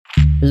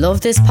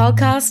Love this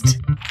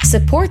podcast?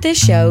 Support this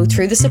show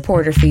through the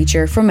supporter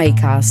feature from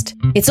Acast.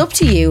 It's up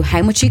to you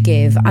how much you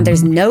give and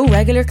there's no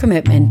regular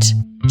commitment.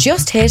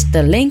 Just hit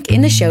the link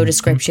in the show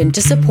description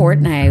to support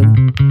now.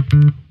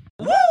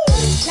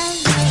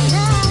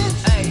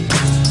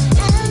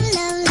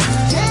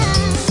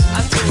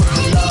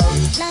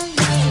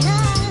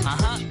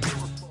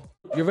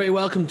 You're very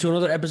welcome to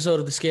another episode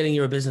of the Scaling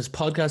Your Business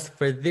podcast.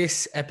 For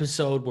this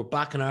episode, we're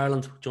back in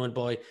Ireland, joined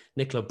by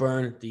Nicola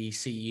Byrne, the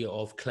CEO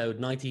of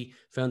Cloud90,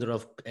 founder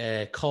of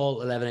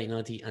Call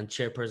 11890 and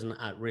chairperson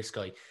at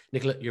Riskeye.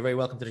 Nicola, you're very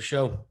welcome to the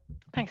show.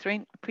 Thanks,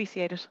 Rain.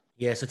 Appreciate it.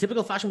 Yeah, so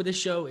typical fashion with this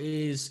show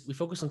is we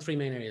focus on three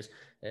main areas: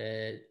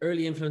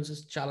 early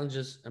influences,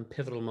 challenges, and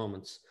pivotal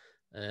moments.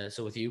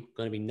 So with you,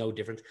 going to be no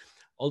different.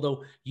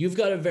 Although you've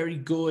got a very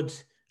good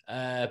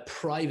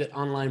private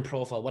online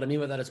profile. What I mean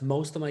by that is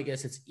most of my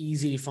guests, it's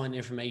easy to find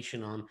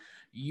information on.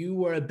 You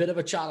were a bit of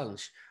a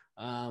challenge.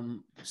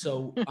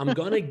 So I'm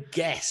going to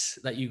guess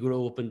that you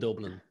grew up in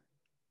Dublin.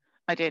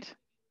 I did.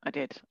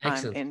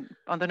 Excellent. I'm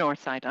on the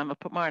north side. I'm a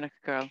Portmarnock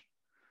girl.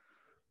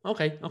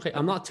 Okay.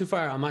 I'm not too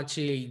far. I'm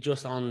actually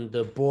just on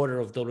the border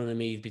of Dublin and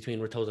Meath between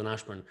Ratoath and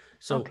Ashburn.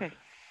 So okay.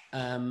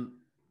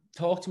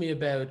 Talk to me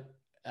about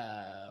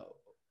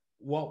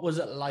what was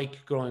it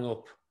like growing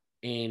up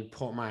in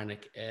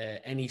Portmarnock?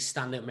 Any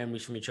standout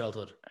memories from your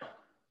childhood?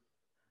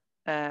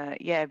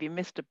 If you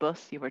missed a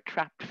bus, you were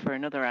trapped for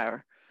another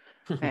hour.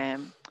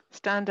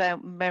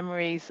 Standout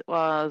memories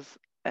was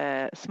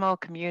small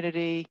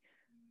community,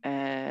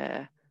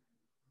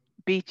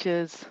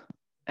 beaches,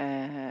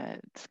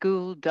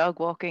 school, dog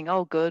walking,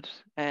 all good.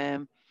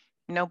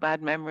 No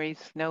bad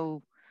memories,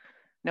 no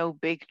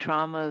big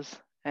traumas.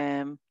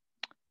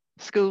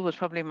 School was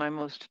probably my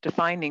most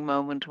defining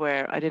moment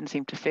where I didn't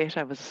seem to fit.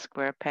 I was a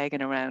square peg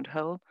in a round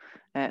hole.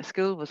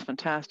 School was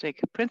fantastic.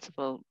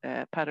 Principal,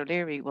 Pat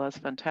O'Leary, was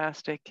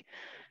fantastic.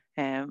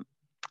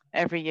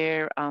 Every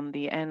year on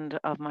the end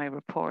of my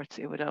reports,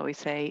 it would always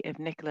say, if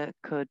Nicola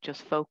could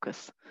just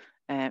focus,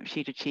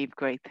 she'd achieve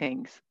great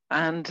things.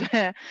 And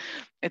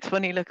it's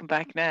funny looking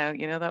back now,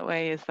 that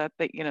way is that,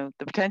 the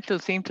potential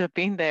seemed to have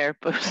been there,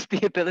 but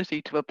the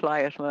ability to apply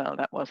it, well,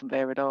 that wasn't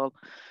there at all.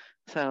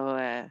 So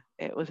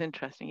it was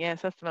interesting.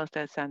 Yes, that's the most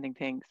outstanding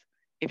things.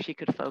 If she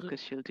could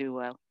focus, she'll do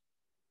well.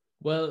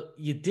 Well,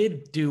 you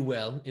did do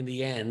well in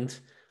the end.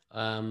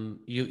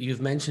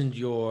 You've mentioned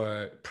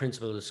your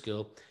principal of the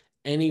school.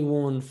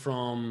 Anyone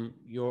from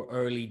your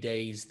early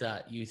days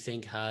that you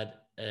think had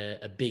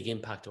a big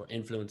impact or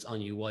influence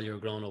on you while you were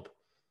growing up?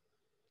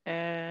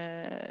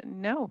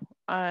 No.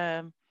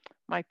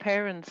 My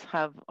parents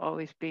have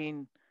always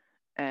been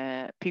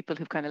people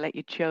who've kind of let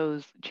you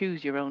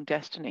choose your own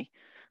destiny.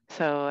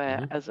 So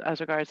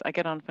as regards, I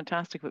get on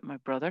fantastic with my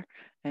brother.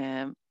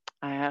 I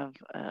have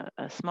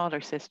a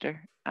smaller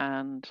sister,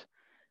 and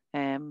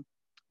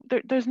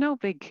there's no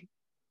big,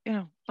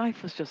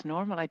 life was just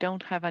normal. I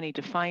don't have any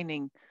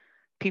defining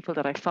people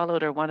that I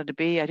followed or wanted to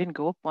be. I didn't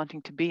go up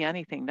wanting to be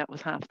anything. That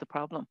was half the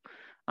problem.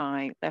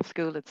 I left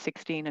school at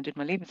 16 and did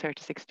my Leaving Cert at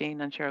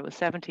 16, and sure, I was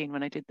 17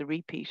 when I did the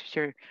repeat.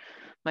 Sure,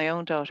 my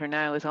own daughter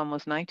now is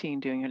almost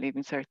 19 doing her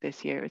Leaving Cert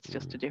this year. It's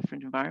just a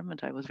different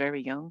environment. I was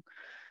very young.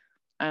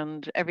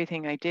 And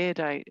everything I did,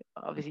 I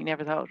obviously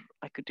never thought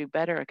I could do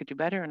better,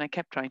 and I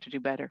kept trying to do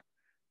better.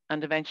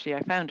 And eventually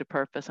I found a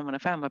purpose, and when I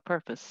found my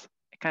purpose,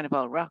 it kind of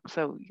all rocked.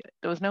 So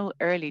there was no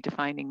early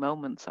defining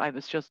moments. I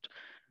was just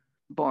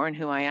born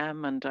who I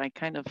am, and I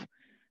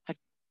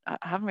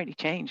haven't really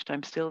changed.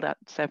 I'm still that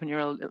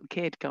 7-year-old little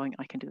kid going,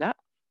 I can do that.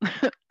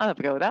 I'll have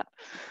a go at that.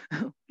 What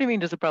do you mean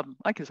there's a problem?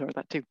 I can sort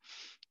that too.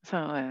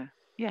 So,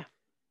 yeah.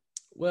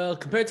 Well,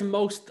 compared to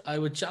most, I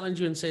would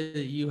challenge you and say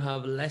that you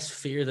have less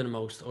fear than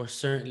most, or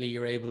certainly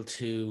you're able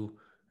to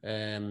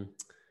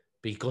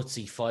be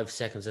gutsy 5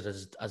 seconds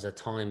as a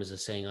time, is a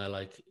saying I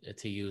like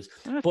to use.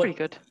 That's pretty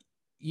good.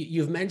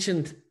 You've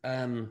mentioned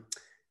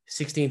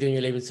 16 doing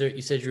your Leaving Cert.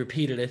 You said you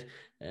repeated it.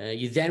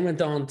 You then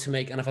went on to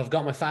make, and if I've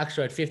got my facts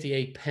right,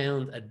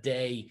 £58 a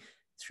day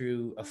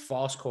through a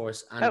FOSS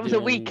course. And that was a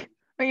week.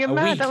 Are you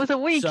mad? That was a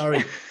week.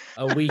 Sorry,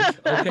 a week.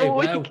 Okay,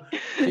 wow.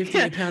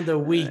 £58 a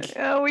week.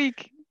 A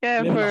week.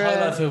 Yeah, living a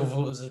high life if it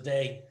was a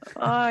day.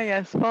 Oh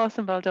yes, FOSS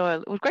and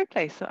Baldoyle. It was a great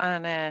place,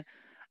 and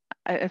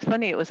it's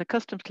funny. It was a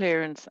customs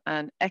clearance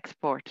and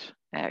export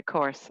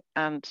course,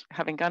 and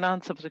having gone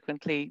on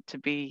subsequently to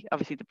be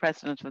obviously the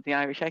president of the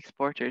Irish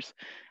exporters,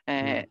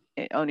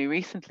 only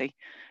recently,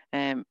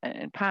 and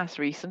past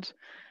recent,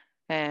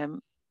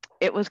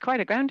 it was quite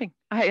a grounding.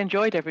 I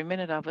enjoyed every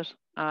minute of it.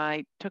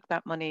 I took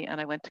that money and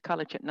I went to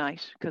college at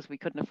night because we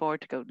couldn't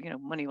afford to go,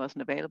 money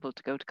wasn't available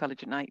to go to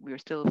college at night. We were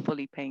still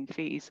fully paying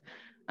fees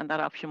and that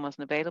option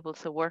wasn't available.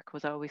 So work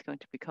was always going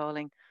to be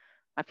calling.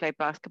 I played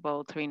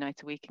basketball 3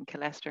 nights a week in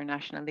Killester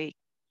National League.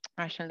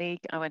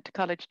 I went to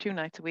college 2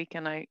 nights a week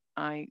and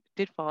I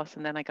did FOSS,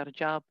 and then I got a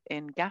job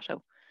in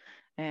Gatto,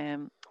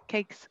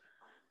 cakes.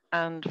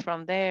 And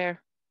from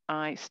there,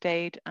 I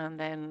stayed, and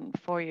then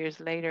 4 years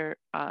later,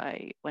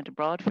 I went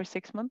abroad for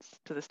 6 months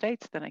to the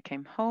States. Then I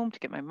came home to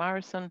get my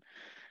Morrison,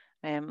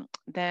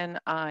 Then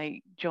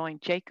I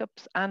joined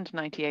Jacobs and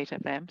 98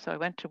 FM. So I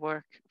went to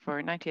work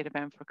for 98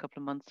 FM for a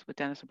couple of months with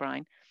Dennis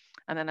O'Brien.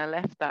 And then I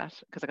left that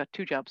because I got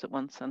two jobs at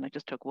once, and I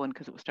just took one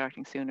because it was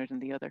starting sooner than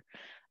the other.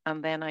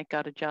 And then I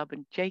got a job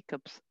in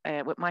Jacobs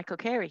with Michael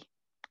Carey.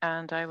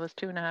 And I was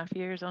 2.5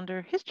 years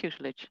under his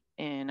tutelage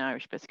in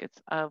Irish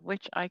Biscuits, of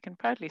which I can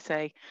proudly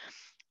say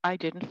I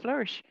didn't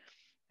flourish.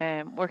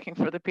 Working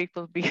for the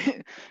people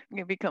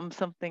becomes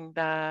something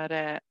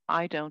that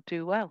I don't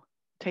do well.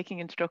 Taking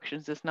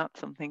instructions is not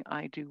something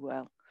I do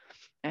well.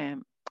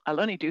 I'll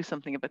only do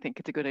something if I think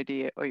it's a good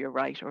idea, or you're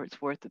right, or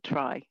it's worth a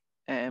try.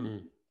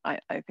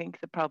 I think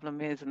the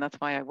problem is, and that's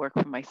why I work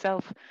for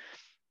myself,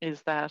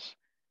 is that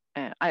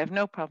I have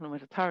no problem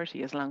with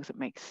authority as long as it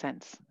makes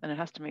sense, and it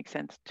has to make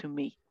sense to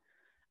me.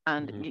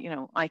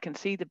 And I can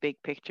see the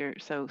big picture.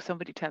 So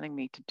somebody telling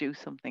me to do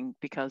something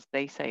because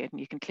they say it,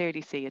 and you can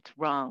clearly see it's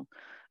wrong,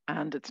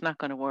 and it's not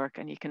going to work,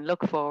 and you can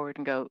look forward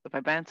and go, if I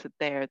bounce it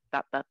there,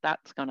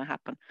 that's going to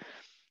happen.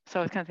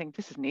 So I kind of think,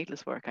 this is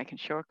needless work. I can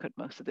shortcut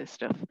most of this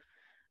stuff.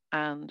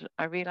 And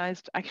I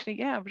realized, actually,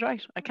 yeah, I was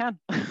right. I can.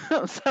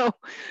 So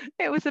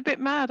it was a bit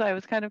mad. I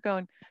was kind of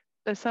going,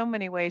 there's so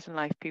many ways in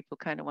life people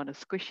kind of want to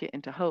squish you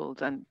into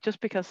holes. And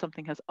just because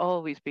something has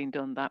always been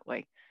done that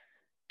way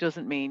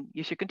doesn't mean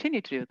you should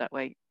continue to do it that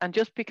way. And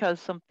just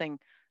because something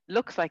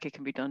looks like it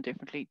can be done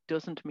differently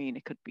doesn't mean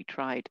it could be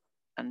tried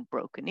and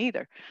broken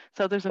either.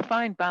 So there's a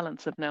fine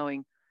balance of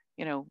knowing,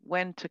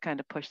 when to kind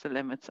of push the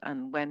limits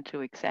and when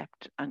to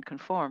accept and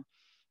conform.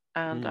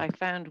 And I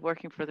found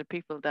working for the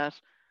people that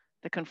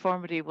the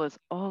conformity was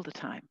all the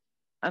time,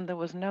 and there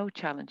was no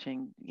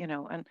challenging,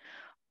 and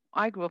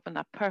I grew up in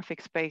that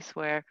perfect space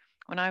where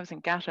when I was in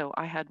Gatto,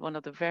 I had one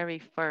of the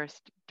very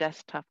first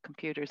desktop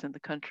computers in the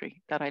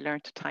country that I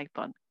learned to type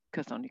on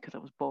because I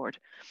was bored.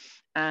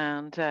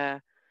 And I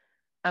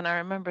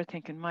remember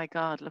thinking, my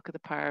God, look at the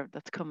power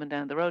that's coming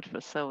down the road for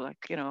us. So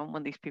I'm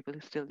one of these people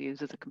who still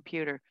uses a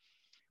computer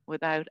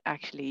without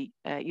actually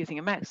using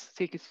a mouse.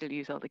 So you could still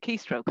use all the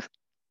keystrokes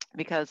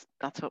because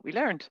that's what we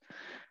learned.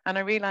 And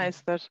I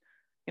realized that,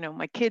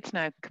 my kids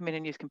now come in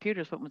and use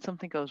computers, but when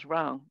something goes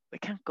wrong, they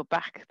can't go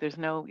back. There's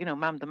no,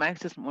 Mom, the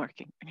mouse isn't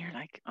working. And you're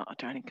like, oh,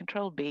 darling,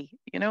 control B,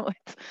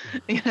 it's,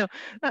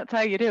 that's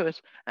how you do it.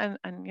 And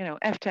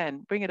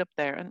F10, bring it up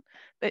there. And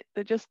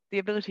they just the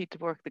ability to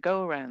work the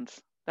go-arounds,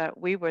 that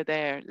we were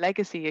there.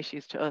 Legacy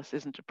issues to us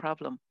isn't a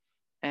problem.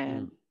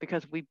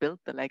 Because we built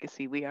the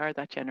legacy. We are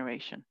that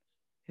generation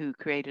who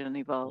created and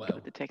evolved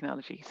with the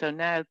technology. So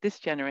now this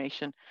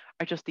generation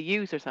are just the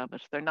users of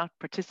it. They're not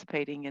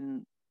participating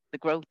in the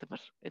growth of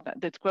it.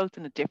 It's growth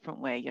in a different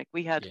way. Like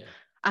we had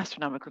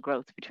astronomical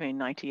growth between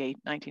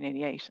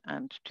 1988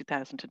 and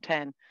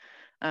 2010.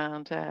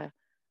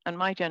 And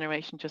my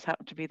generation just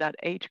happened to be that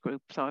age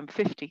group. So I'm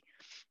 50,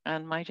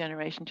 and my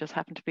generation just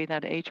happened to be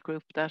that age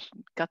group that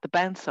got the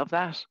bounce of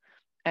that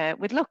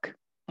with luck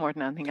more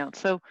than anything else.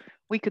 So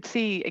we could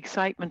see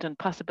excitement and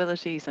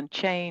possibilities and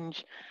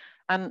change.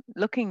 And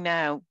looking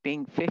now,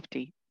 being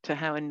 50, to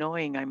how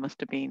annoying I must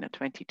have been at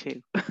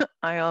 22,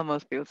 I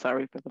almost feel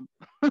sorry for them.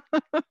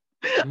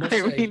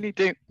 I really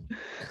do.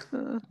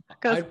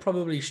 I'd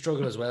probably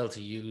struggle as well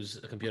to use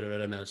a computer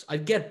without a mouse.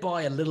 I'd get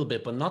by a little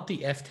bit, but not the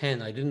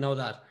F10. I didn't know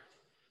that.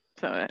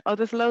 So,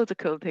 there's loads of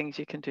cool things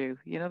you can do,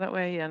 that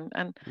way.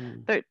 And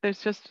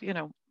there's just,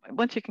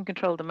 once you can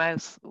control the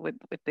mouse with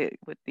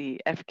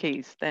the F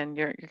keys, then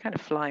you're kind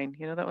of flying,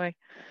 that way.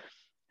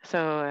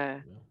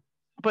 So,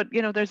 but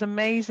there's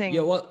amazing.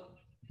 Yeah, what?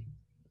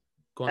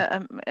 Go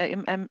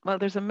on. Well,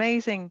 there's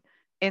amazing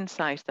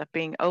insight that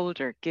being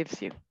older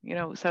gives you.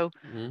 So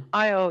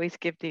I always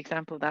give the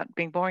example that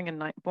being born in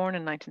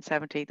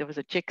 1970, there was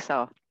a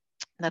jigsaw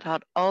that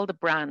had all the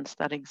brands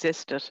that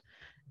existed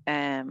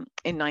in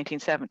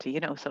 1970.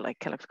 So like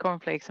Kellogg's Corn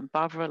Flakes and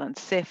Bovril and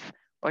Sif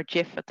or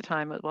Jif at the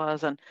time it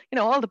was, and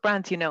all the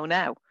brands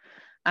now.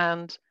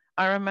 And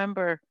I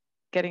remember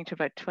getting to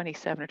about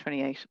 27 or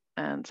 28.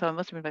 And so I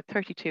must have been about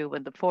 32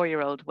 when the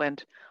 4-year-old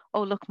went,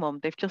 oh, look, Mum,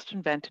 they've just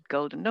invented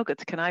golden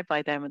nuggets. Can I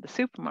buy them in the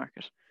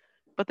supermarket?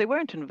 But they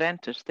weren't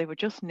invented. They were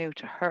just new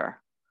to her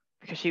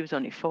because she was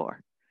only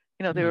 4.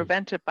 They were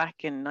invented back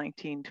in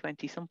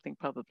 1920 something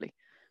probably.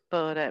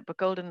 But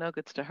golden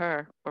nuggets to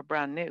her were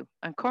brand new.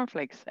 And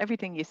cornflakes,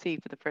 everything you see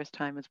for the first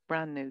time is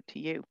brand new to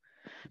you.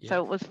 Yeah.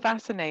 So it was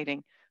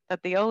fascinating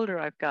that the older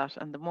I've got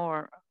and the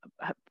more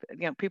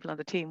people on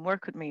the team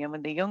work with me, and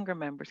when the younger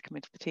members come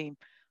into the team,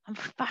 I'm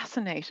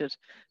fascinated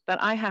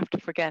that I have to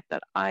forget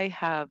that I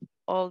have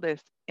all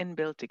this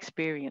inbuilt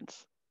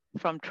experience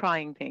from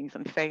trying things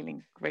and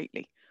failing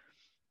greatly.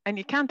 And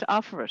you can't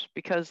offer it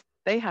because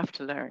they have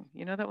to learn,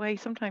 that way.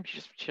 Sometimes you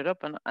just shut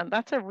up, and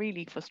that's a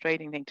really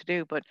frustrating thing to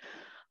do. But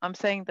I'm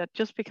saying that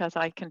just because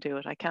I can do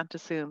it, I can't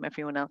assume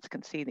everyone else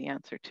can see the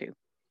answer too.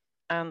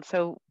 And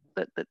so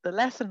the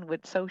lesson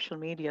with social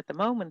media at the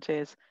moment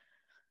is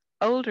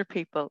older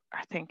people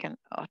are thinking,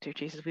 oh, dear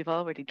Jesus, we've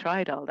already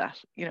tried all that.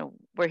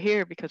 We're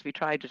here because we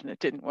tried it and it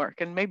didn't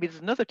work. And maybe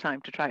there's another time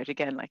to try it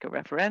again, like a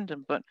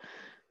referendum. But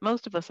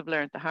most of us have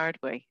learned the hard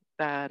way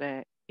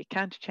that you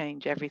can't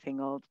change everything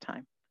all the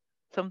time.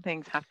 some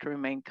things have to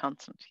remain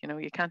constant. You know,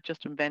 you can't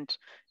just invent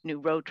new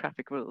road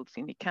traffic rules,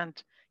 and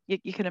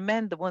you can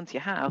amend the ones you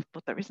have,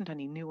 but there isn't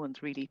any new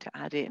ones really to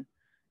add in.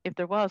 If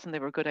there was and they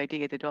were a good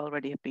idea, they'd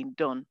already have been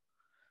done.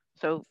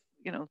 So,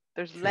 you know,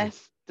 there's True.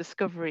 less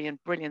discovery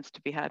and brilliance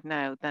to be had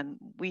now than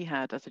we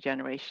had as a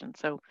generation.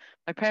 So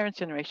my parents'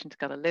 generation's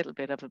got a little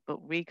bit of it,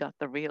 but we got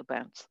the real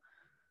bounce.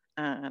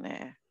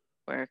 And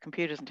where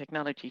computers and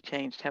technology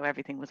changed how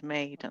everything was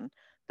made, and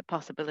the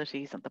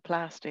possibilities and the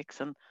plastics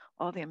and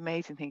all the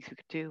amazing things we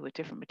could do with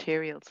different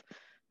materials.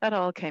 That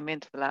all came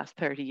into the last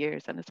 30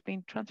 years, and it's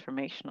been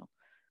transformational.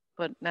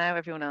 But now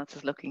everyone else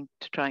is looking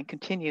to try and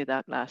continue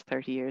that last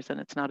 30 years, and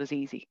it's not as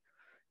easy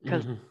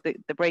because the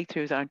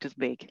breakthroughs aren't as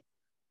big.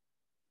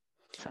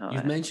 So,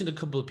 You've mentioned a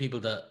couple of people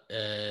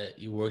that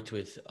you worked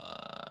with,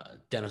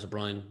 Dennis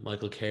O'Brien,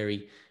 Michael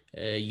Carey.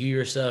 You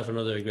yourself,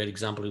 another great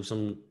example of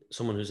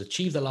someone who's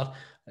achieved a lot.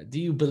 Do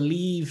you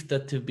believe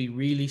that to be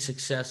really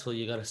successful,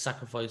 you got to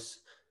sacrifice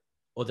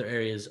other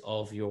areas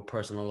of your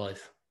personal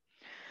life?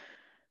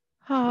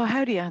 Oh,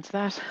 how do you answer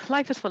that?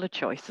 Life is full of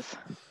choices,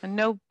 and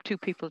no two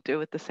people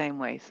do it the same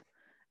ways.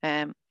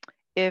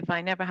 If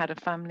I never had a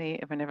family,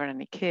 if I never had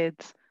any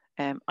kids,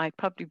 I'd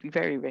probably be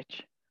very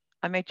rich.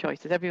 I made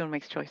choices. Everyone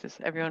makes choices.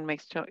 Everyone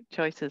makes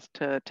choices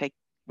to take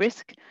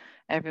risk.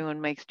 Everyone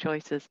makes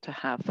choices to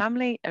have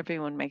family.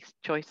 Everyone makes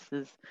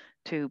choices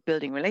to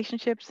building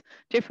relationships.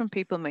 Different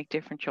people make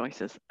different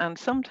choices. And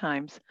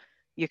sometimes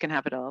you can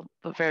have it all,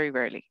 but very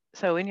rarely.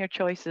 So in your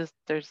choices,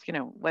 there's, you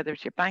know, whether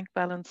it's your bank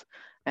balance,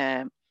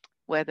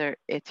 whether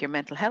it's your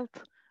mental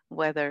health,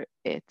 whether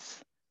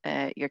it's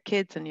your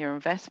kids and your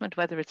investment,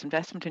 whether it's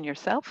investment in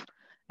yourself,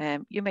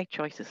 you make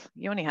choices.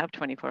 You only have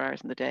 24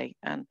 hours in the day,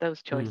 and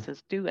those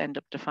choices do end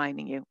up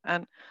defining you.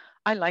 And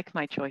I like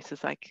my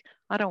choices. Like,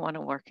 I don't want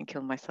to work and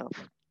kill myself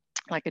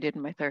like I did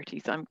in my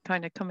 30s. I'm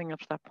kind of coming up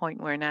to that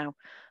point where now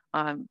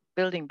I'm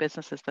building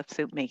businesses that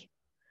suit me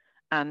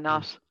and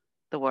not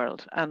the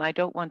world. And I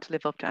don't want to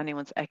live up to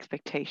anyone's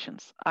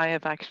expectations. I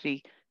have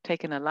actually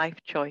taken a life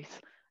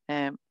choice.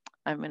 I'm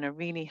in a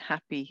really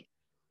happy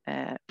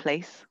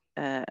place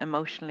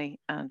emotionally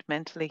and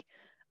mentally,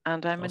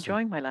 and I'm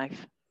enjoying my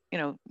life. You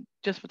know,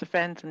 just with the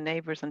friends and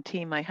neighbors and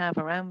team I have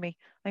around me,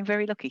 I'm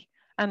very lucky.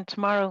 And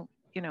tomorrow,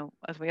 you know,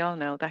 as we all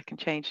know, that can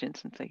change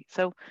instantly.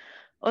 So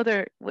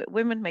other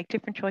women make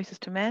different choices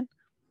to men,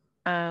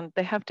 and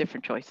they have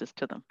different choices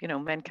to them. You know,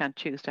 men can't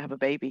choose to have a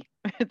baby.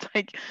 It's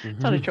like,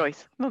 it's not a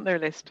choice, not on their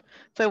list.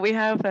 So we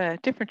have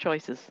different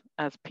choices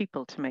as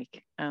people to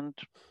make, and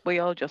we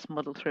all just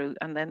muddle through.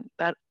 And then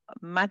that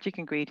magic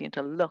ingredient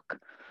of luck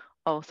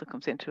also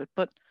comes into it.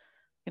 But,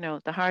 you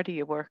know, the harder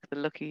you work, the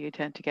luckier you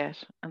tend to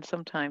get. And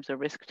sometimes a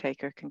risk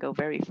taker can go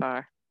very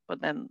far. But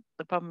then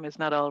the problem is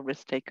not all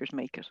risk takers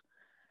make it.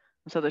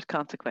 And so there's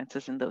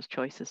consequences in those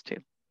choices too.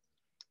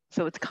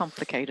 So it's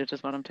complicated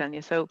is what I'm telling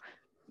you. So,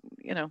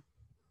 you know,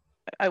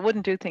 I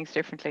wouldn't do things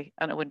differently,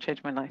 and it wouldn't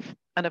change my life.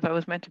 And if I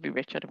was meant to be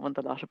rich, I'd have won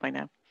the lotto by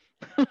now.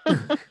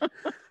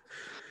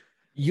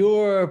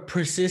 You're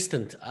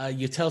persistent.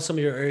 You tell some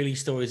of your early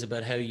stories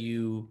about how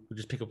you would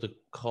just pick up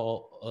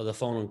the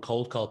phone and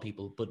cold call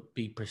people, but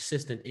be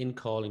persistent in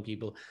calling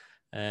people.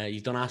 You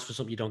don't ask for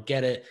something, you don't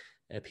get it.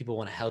 People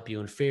want to help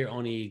you, and fear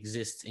only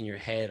exists in your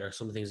head, or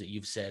some things that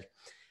you've said.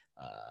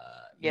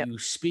 Yep. You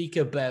speak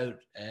about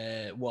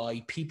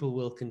why people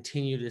will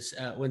continue this.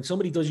 When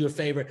somebody does you a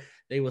favor,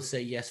 they will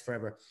say yes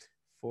forever.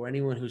 For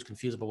anyone who's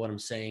confused about what I'm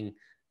saying,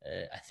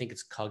 I think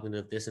it's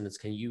cognitive dissonance.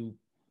 Can you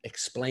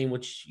explain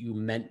what you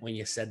meant when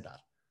you said that?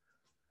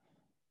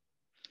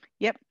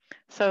 Yep.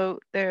 So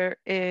there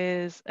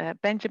is a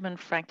Benjamin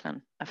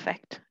Franklin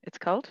effect, it's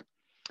called.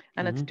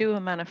 And it's do a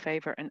man a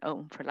favor and owe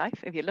him for life.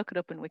 If you look it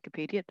up in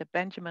Wikipedia, the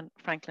Benjamin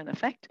Franklin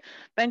effect.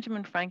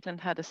 Benjamin Franklin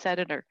had a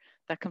senator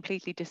that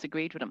completely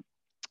disagreed with him.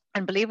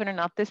 And believe it or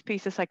not, this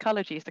piece of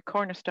psychology is the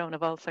cornerstone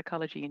of all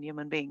psychology in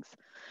human beings.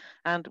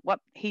 And what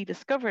he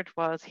discovered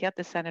was he had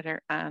the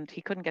senator and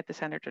he couldn't get the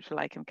senator to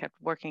like him, kept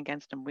working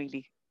against him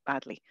really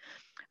badly.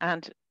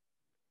 And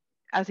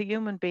as a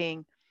human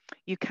being,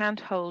 you can't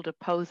hold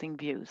opposing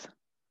views.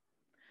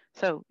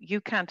 So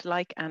you can't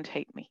like and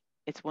hate me.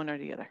 It's one or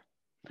the other.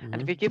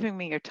 And if you're giving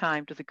me your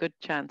time, there's a good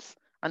chance,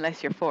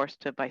 unless you're forced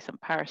to by some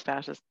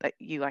parastatus, that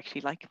you actually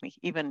like me,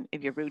 even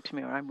if you're rude to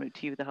me or I'm rude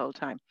to you the whole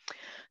time.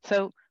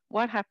 So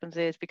what happens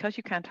is, because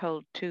you can't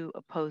hold two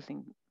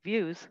opposing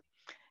views,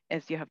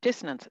 is you have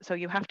dissonance. So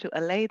you have to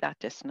allay that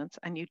dissonance,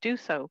 and you do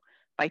so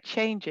by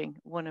changing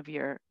one of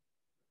your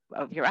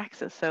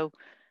axes. So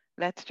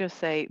let's just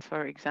say,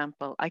 for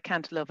example, I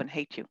can't love and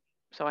hate you.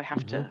 So I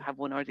have to have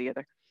one or the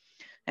other.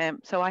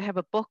 So I have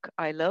a book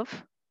I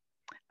love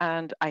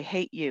and I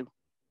hate you.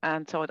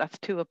 And so that's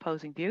two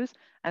opposing views.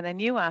 And then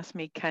you ask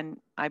me, can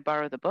I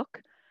borrow the book?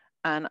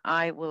 And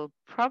I will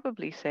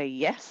probably say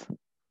yes.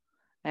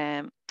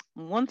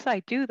 Once I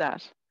do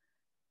that,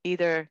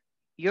 either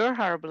you're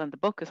horrible and the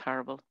book is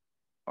horrible,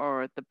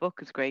 or the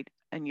book is great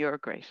and you're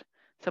great.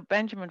 So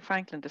Benjamin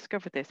Franklin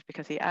discovered this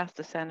because he asked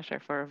the senator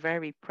for a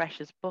very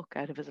precious book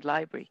out of his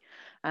library.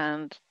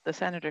 And the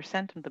senator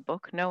sent him the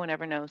book. No one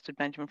ever knows, did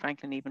Benjamin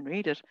Franklin even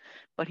read it?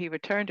 But he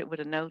returned it with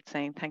a note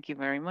saying, thank you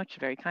very much,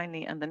 very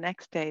kindly. And the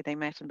next day they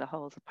met in the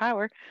halls of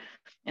power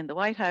in the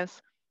White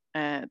House.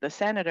 The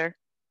senator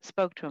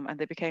spoke to him and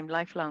they became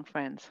lifelong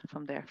friends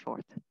from there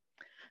forth.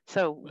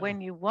 So Wow.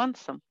 when you want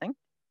something,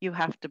 you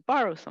have to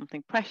borrow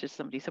something precious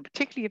somebody. So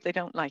particularly if they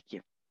don't like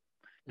you,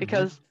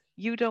 because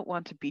you don't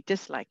want to be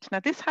disliked.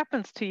 Now, this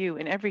happens to you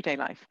in everyday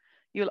life.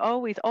 You'll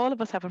always, all of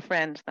us have a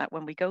friend that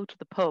when we go to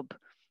the pub,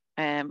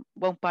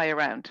 won't buy a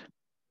round.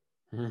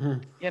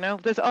 You know,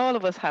 there's all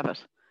of us have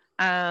it.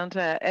 And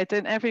it's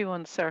in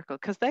everyone's circle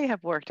because they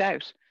have worked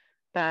out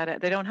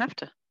that they don't have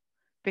to,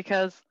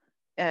 because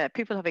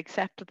people have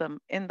accepted them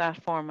in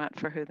that format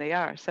for who they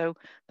are. So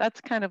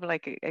that's kind of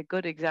like a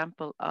good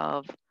example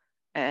of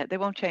they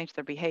won't change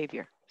their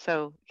behavior.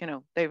 So, you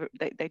know,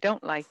 they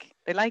don't like,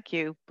 they like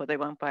you, but they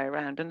won't buy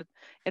around. And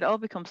it all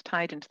becomes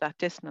tied into that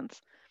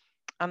dissonance.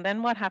 And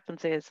then what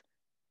happens is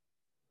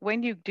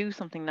when you do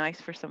something nice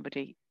for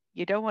somebody,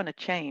 you don't want to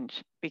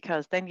change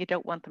because then you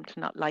don't want them to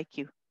not like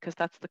you, because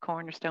that's the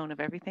cornerstone of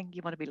everything.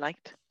 You want to be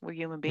liked. We're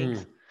human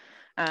beings.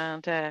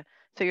 And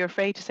so you're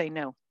afraid to say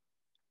no.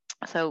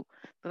 So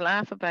the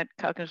laugh about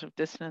cognitive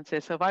dissonance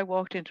is, so if I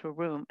walked into a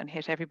room and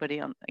hit everybody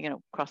on, you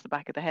know, across the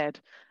back of the head,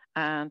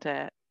 and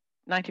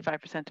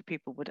 95% of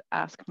people would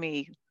ask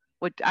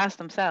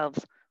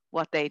themselves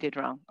what they did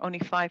wrong. Only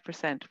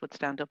 5% would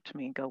stand up to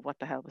me and go, what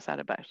the hell was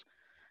that about?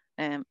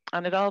 And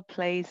it all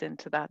plays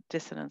into that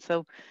dissonance.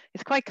 So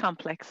it's quite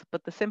complex,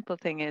 but the simple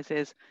thing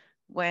is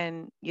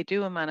when you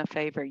do a man a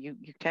favor, you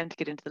tend to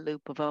get into the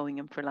loop of owing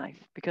him for life,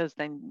 because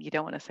then you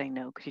don't want to say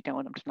no because you don't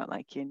want him to not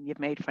like you, and you've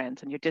made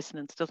friends and your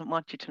dissonance doesn't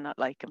want you to not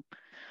like him.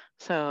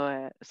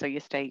 So so you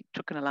stay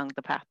trucking along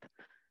the path.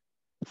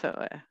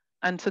 So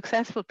and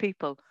successful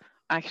people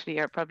actually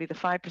are probably the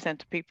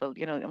 5% of people,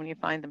 you know, when you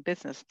find them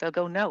business, they'll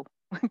go, no,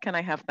 can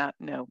I have that?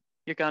 No,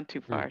 you're gone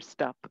too far,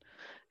 stop.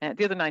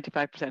 The other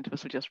 95% of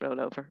us will just roll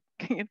over.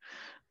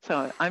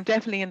 So I'm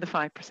definitely in the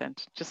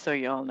 5%, just so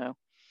you all know.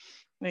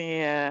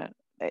 Yeah,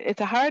 it's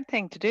a hard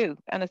thing to do,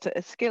 and it's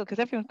a skill, because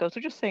everyone goes, so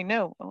just say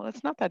no. Well,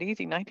 it's not that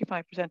easy.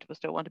 95% of us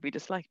don't want to be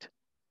disliked.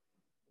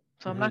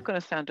 So I'm not going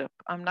to stand up.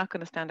 I'm not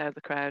going to stand out of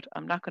the crowd.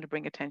 I'm not going to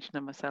bring attention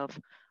to myself.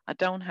 I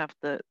don't have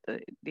the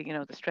you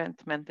know, the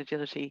strength, mental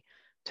agility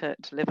to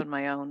live on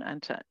my own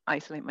and to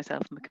isolate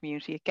myself from the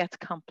community. It gets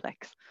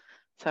complex.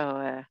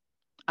 So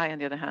I, on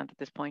the other hand, at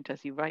this point,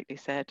 as you rightly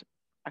said,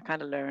 I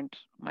kind of learned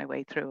my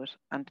way through it,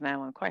 and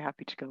now I'm quite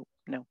happy to go,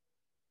 no,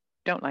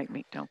 don't like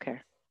me, don't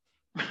care.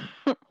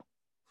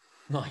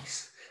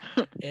 Nice.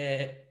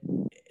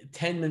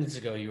 10 minutes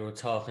ago, you were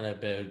talking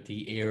about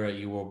the era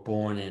you were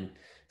born in.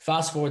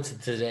 Fast forward to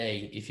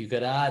today, if you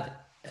could add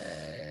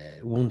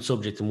one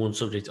subject and one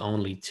subject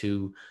only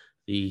to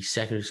the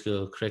secondary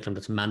school curriculum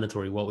that's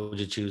mandatory, what would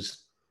you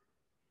choose?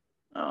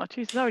 Oh,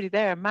 geez, it's already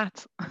there,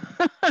 maths.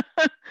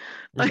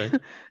 Okay.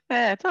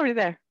 Yeah, it's already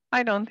there.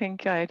 I don't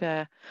think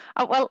I'd,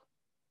 well,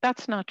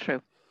 that's not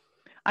true.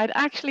 I'd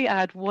actually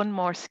add one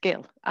more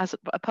skill as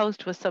opposed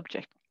to a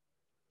subject.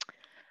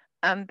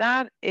 And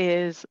that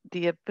is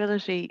the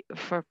ability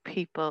for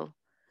people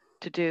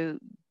to do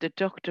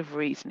deductive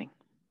reasoning.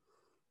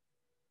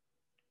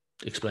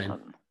 Explain.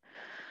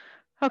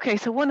 Okay,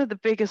 so one of the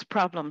biggest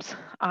problems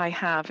I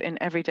have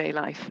in everyday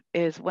life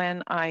is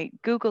when I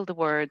Google the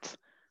words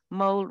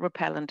mole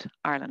repellent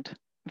Ireland.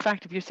 In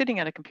fact, if you're sitting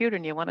at a computer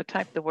and you want to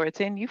type the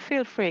words in, you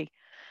feel free.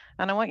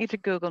 And I want you to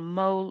Google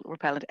mole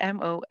repellent,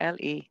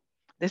 M-O-L-E.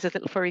 This is a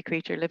little furry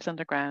creature, lives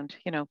underground,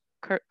 you know,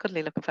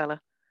 cuddly looking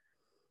fella.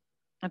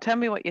 And tell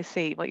me what you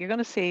see. What you're going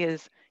to see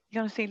is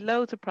you're going to see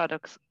loads of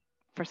products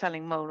for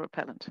selling mole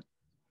repellent.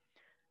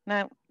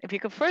 Now, if you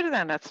go further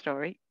down that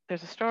story,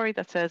 there's a story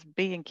that says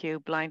B&Q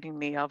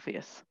blindingly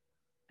obvious,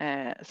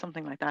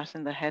 something like that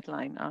in the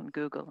headline on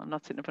Google. I'm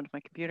not sitting in front of my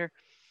computer.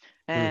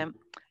 And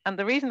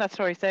the reason that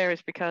story's there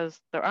is because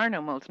there are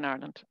no moles in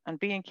Ireland, and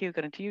B&Q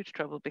got into huge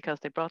trouble because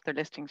they brought their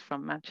listings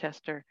from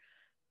Manchester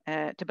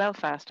to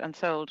Belfast and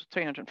sold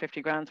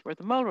 350 grand's worth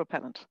of mole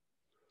repellent.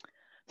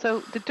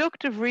 So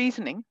deductive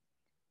reasoning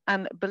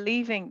and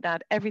believing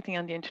that everything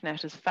on the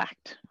internet is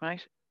fact,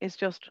 right, is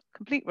just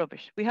complete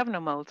rubbish. We have no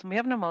moles, and we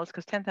have no moles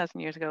because 10,000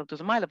 years ago, there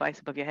was a mile of ice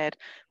above your head.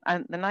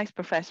 And the nice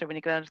professor, when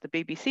you go down to the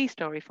BBC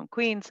story from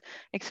Queen's,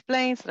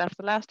 explains that after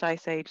the last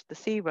ice age, the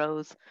sea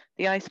rose,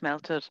 the ice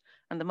melted,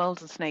 and the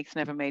moles and snakes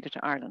never made it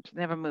to Ireland.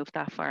 They never moved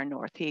that far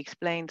north. He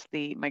explains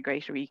the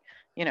migratory,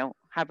 you know,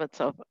 habits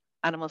of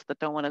animals that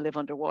don't want to live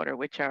underwater,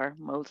 which are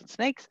moles and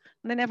snakes,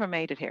 and they never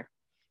made it here.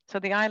 So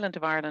the island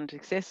of Ireland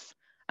exists,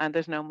 and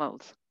there's no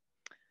moles.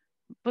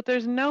 But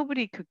there's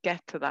nobody could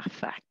get to that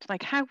fact.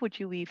 Like, how would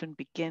you even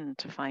begin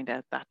to find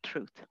out that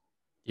truth?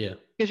 Yeah.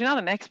 Because you're not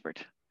an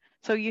expert.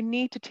 So you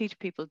need to teach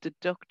people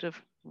deductive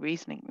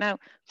reasoning. Now,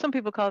 some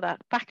people call that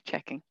fact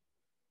checking.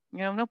 You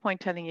know, no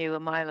point telling you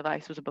a mile of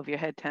ice was above your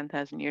head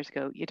 10,000 years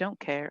ago. You don't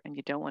care and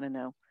you don't want to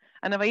know.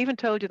 And if I even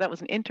told you that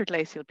was an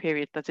interglacial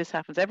period, that this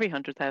happens every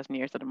 100,000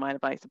 years, that a mile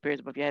of ice appears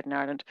above your head in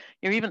Ireland,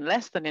 you're even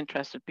less than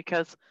interested,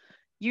 because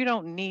you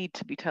don't need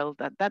to be told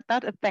that.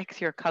 That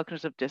affects your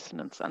cognitive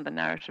dissonance and the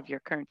narrative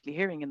you're currently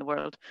hearing in the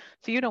world.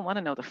 So you don't want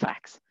to know the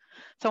facts.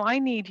 So I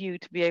need you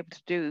to be able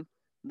to do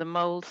the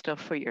mold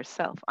stuff for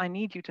yourself. I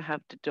need you to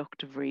have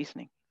deductive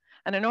reasoning.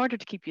 And in order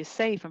to keep you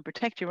safe and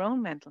protect your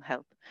own mental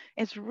health,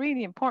 it's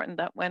really important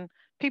that when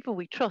people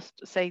we trust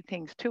say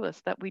things to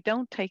us, that we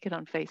don't take it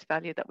on face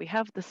value, that we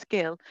have the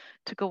skill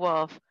to go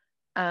off,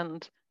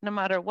 and no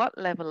matter what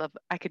level of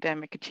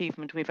academic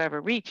achievement we've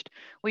ever reached,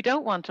 we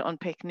don't want to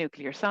unpick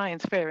nuclear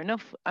science, fair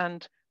enough,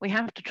 and we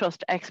have to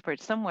trust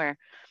experts somewhere,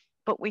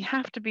 but we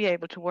have to be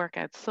able to work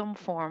out some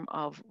form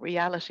of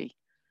reality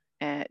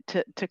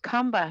to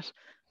combat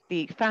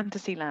the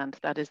fantasy land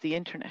that is the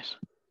internet.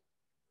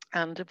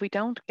 And if we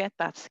don't get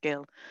that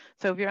skill,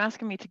 so if you're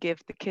asking me to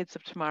give the kids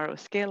of tomorrow a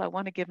skill, I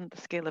want to give them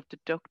the skill of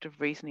deductive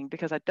reasoning,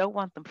 because I don't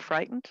want them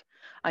frightened.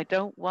 I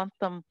don't want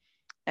them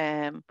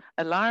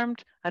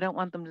alarmed. I don't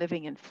want them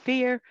living in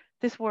fear.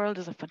 This world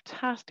is a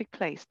fantastic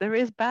place. There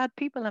is bad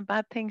people and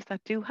bad things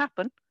that do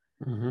happen,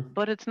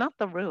 but it's not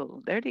the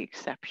rule. They're the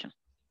exception.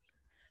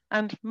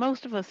 And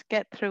most of us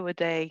get through a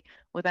day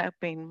without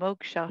being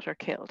mugshot or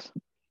killed.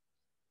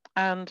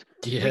 And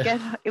we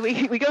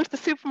go to the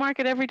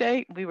supermarket every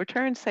day. We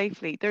return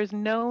safely. There's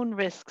known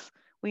risks.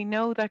 We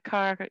know that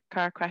car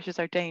crashes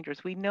are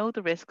dangerous. We know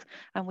the risks,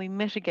 and we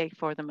mitigate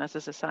for them as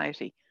a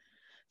society.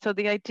 So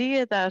the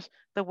idea that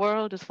the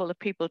world is full of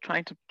people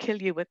trying to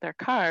kill you with their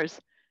cars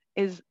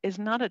is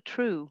not a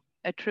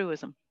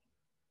truism.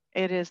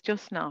 It is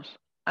just not.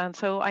 And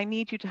so I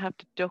need you to have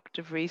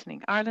deductive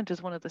reasoning. Ireland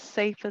is one of the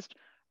safest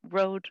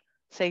road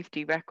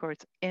safety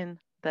records in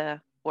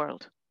the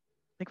world.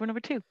 Like, we're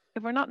number 2,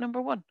 if we're not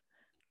number 1.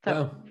 So,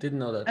 wow, didn't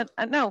know that.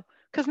 And no,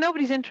 because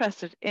nobody's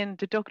interested in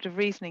deductive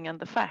reasoning and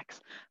the facts.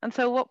 And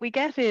so what we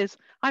get is,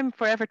 I'm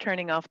forever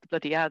turning off the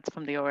bloody ads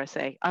from the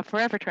RSA. I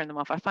forever turn them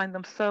off. I find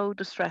them so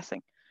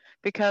distressing,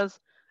 because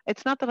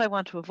it's not that I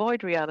want to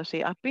avoid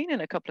reality. I've been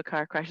in a couple of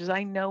car crashes.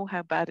 I know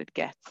how bad it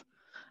gets.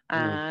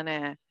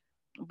 And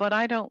but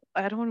I don't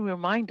want to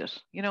remind it.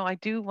 You know, I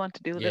do want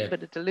to do a little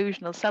bit of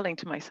delusional selling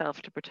to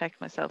myself to protect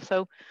myself.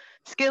 So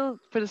skill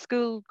for the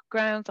school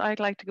grounds, I'd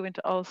like to go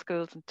into all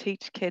schools and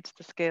teach kids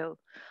the skill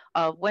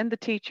of when the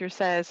teacher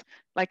says,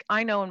 like,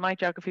 I know in my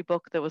geography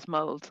book there was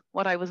mold.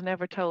 What I was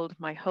never told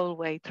my whole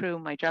way through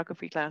my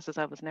geography classes,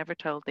 I was never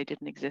told they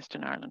didn't exist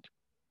in Ireland.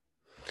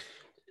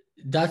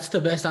 That's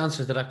the best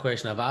answer to that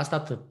question. I've asked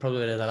that to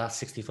probably the last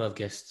 65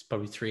 guests,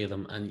 probably 3 of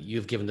them, and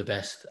you've given the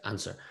best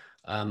answer.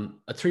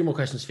 3 more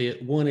questions for you.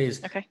 One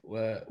is,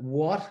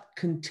 what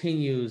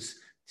continues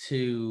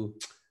to,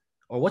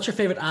 or what's your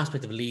favorite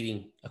aspect of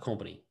leading a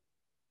company?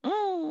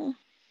 You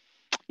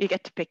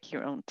get to pick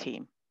your own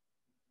team.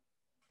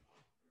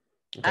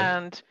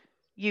 And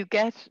you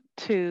get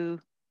to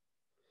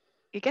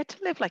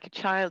live like a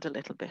child a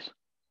little bit,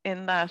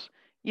 in that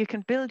you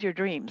can build your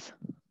dreams,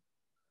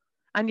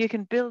 and you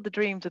can build the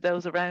dreams of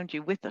those around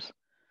you with it.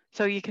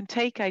 So you can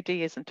take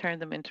ideas and turn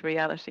them into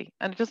reality.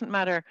 And it doesn't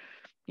matter,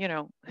 you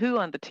know, who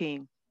on the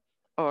team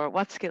or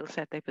what skill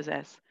set they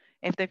possess.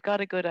 If they've got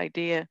a good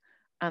idea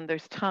and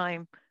there's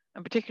time,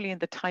 and particularly in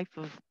the type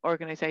of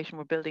organization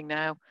we're building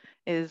now,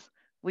 is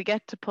we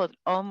get to put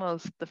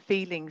almost the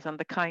feelings and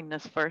the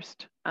kindness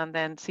first, and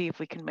then see if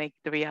we can make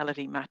the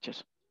reality match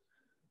it.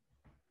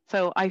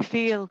 So I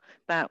feel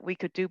that we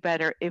could do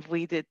better if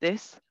we did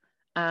this.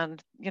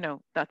 And, you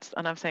know,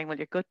 and I'm saying, well,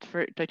 you're good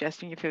for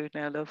digesting your food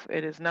now, love.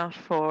 It is not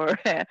for,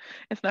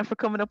 it's not for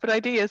coming up with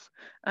ideas.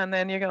 And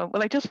then you're going,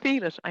 well, I just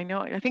feel it. I know,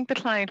 I think the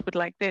client would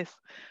like this.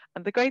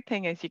 And the great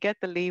thing is you get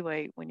the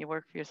leeway when you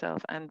work for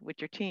yourself and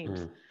with your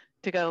teams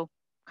to go,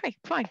 okay,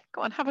 fine,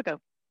 go on, have a go.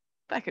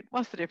 Back it.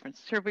 What's the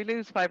difference? Sure, we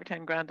lose 5 or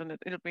 10 grand and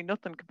it'll be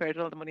nothing compared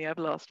to all the money I've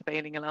lost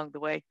failing along the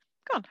way.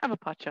 Go on, have a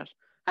pot shot,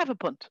 have a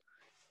punt.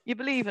 You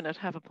believe in it,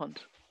 have a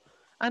punt.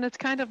 And it's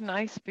kind of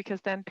nice,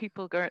 because then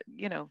people go,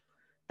 you know,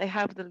 they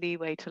have the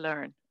leeway to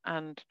learn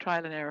and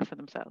trial and error for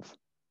themselves.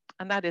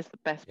 And that is the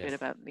best bit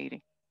about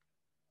leading.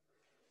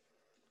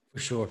 For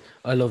sure.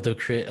 I love the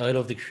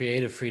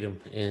creative freedom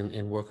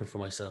in working for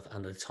myself,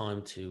 and the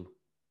time to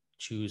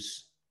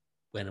choose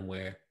when and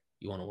where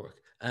you want to work.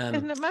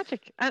 Isn't it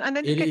magic? And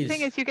then the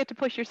thing is, you get to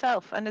push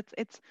yourself, and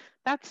it's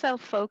that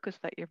self-focus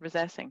that you're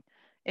possessing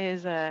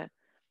is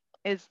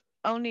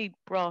only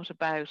brought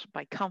about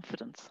by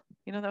confidence.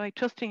 You know, by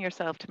trusting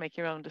yourself to make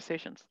your own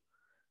decisions.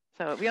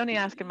 So we only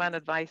ask a man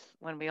advice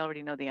when we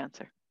already know the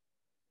answer.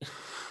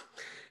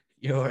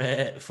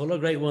 You're full of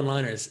great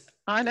one-liners.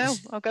 I know.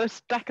 I've got a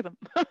stack of them.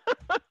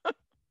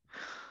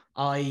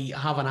 I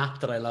have an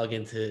app that I log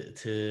into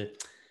to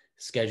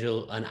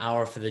schedule an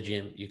hour for the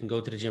gym. You can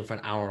go to the gym for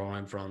an hour where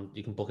I'm from.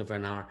 You can book it for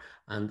an hour.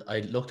 And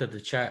I looked at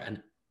the chart,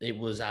 and it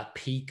was at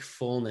peak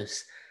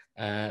fullness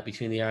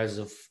between the hours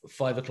of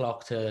 5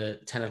 o'clock to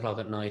 10 o'clock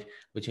at night,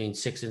 between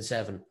 6 and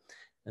 7.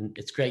 And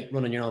it's great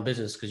running your own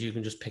business, because you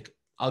can just pick.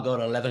 I'll go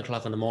at 11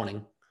 o'clock in the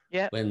morning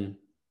when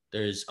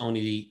there's only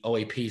the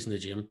OAPs in the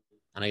gym,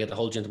 and I get the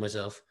whole gym to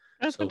myself.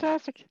 That's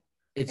fantastic.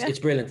 It's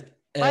brilliant.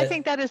 Well, I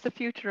think that is the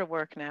future of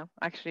work now,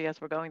 actually,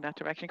 as we're going that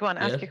direction. Go on,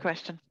 ask your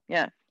question.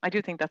 Yeah, I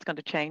do think that's going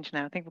to change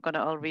now. I think we're going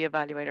to all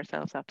reevaluate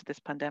ourselves after this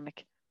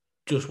pandemic.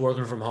 Just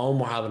working from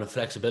home or having a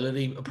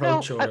flexibility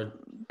approach, or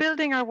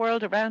building our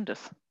world around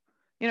us.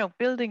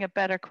 Building a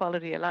better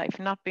quality of life,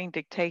 not being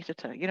dictated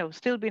to,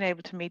 still being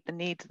able to meet the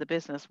needs of the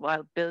business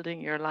while building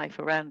your life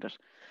around it.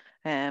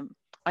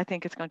 I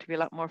think it's going to be a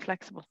lot more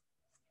flexible.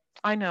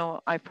 I know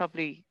I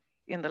probably,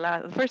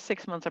 the first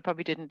 6 months, I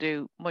probably didn't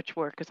do much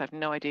work because I have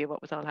no idea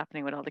what was all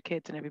happening with all the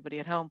kids and everybody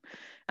at home.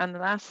 And the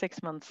last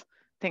 6 months,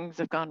 things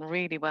have gone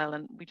really well,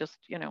 and we just,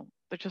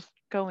 they're just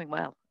going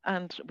well.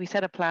 And we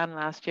set a plan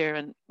last year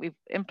and we've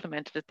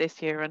implemented it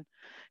this year, and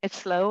it's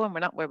slow and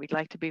we're not where we'd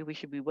like to be. We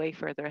should be way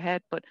further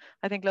ahead, but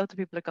I think lots of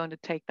people are going to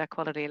take that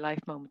quality of life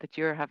moment that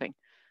you're having.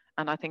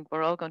 And I think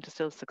we're all going to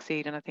still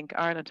succeed. And I think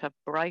Ireland have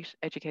bright,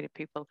 educated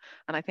people.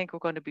 And I think we're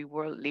going to be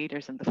world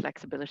leaders in the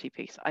flexibility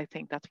piece. I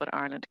think that's what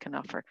Ireland can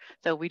offer.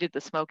 So we did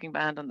the smoking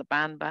ban and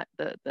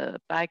the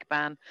bag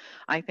ban.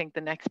 I think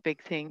the next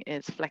big thing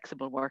is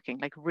flexible working,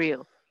 like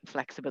real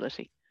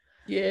flexibility.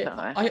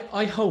 Yeah, so,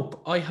 I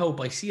hope.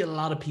 I see a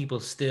lot of people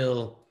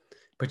still,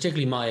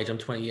 particularly my age, I'm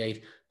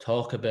 28,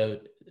 talk about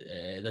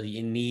that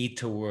you need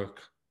to work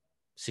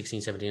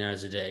 16, 17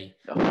 hours a day.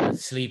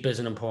 Sleep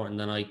isn't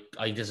important, and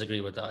I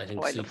disagree with that. I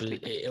think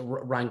sleep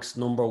ranks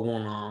number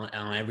one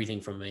on everything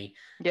from me.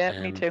 Yeah,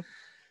 me too.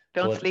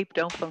 Don't sleep,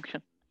 don't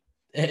function.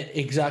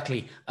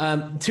 Exactly.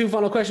 Two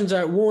final questions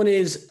are, one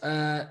is,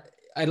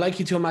 I'd like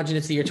you to imagine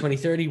it's the year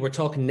 2030. We're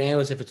talking now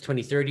as if it's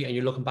 2030 and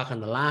you're looking back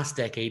on the last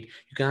decade.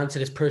 You can answer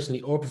this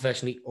personally or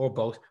professionally or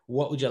both.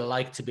 What would you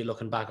like to be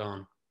looking back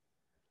on?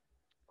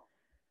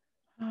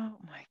 Oh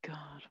my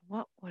God,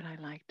 what would I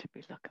like to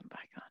be looking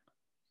back on?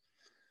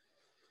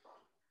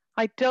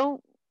 I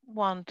don't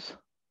want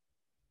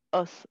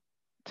us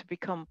to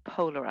become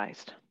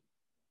polarized.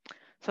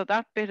 So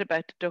that bit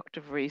about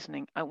deductive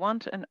reasoning, I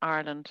want an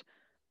Ireland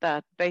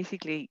that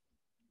basically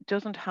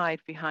doesn't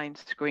hide behind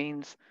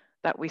screens,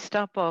 that we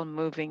stop all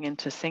moving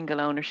into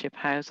single ownership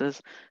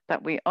houses,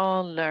 that we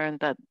all learn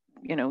that,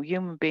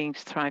 human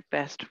beings thrive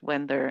best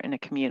when they're in a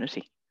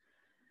community.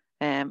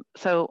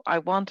 So I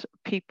want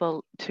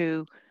people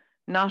to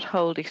not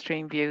hold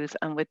extreme views,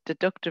 and with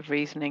deductive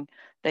reasoning,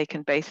 they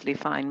can basically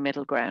find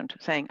middle ground,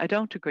 saying, I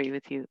don't agree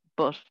with you,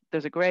 but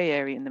there's a gray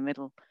area in the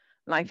middle.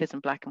 Life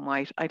isn't black and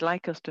white. I'd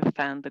like us to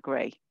find the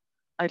gray.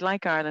 I'd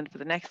like Ireland for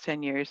the next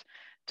 10 years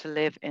to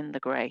live in the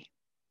gray.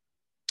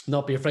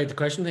 Not be afraid to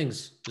question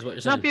things, is what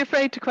you're saying. Not be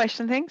afraid to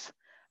question things,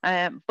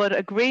 but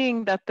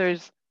agreeing that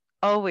there's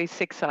always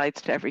 6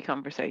 sides to every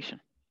conversation,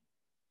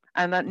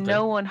 and that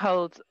no one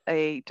holds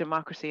a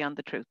democracy on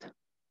the truth.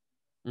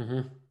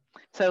 Mm-hmm.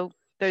 So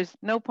there's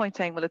no point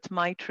saying, well, it's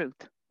my truth.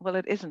 Well,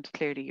 it isn't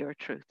clearly your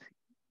truth.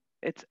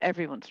 It's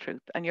everyone's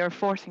truth, and you're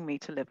forcing me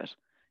to live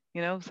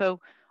it. So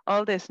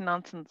all this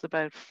nonsense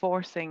about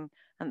forcing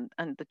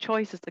and the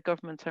choices the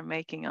governments are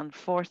making on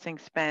forcing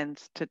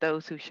spends to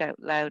those who shout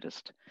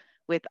loudest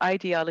with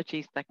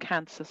ideologies that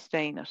can't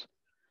sustain it.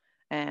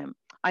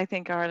 I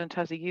think Ireland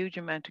has a huge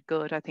amount of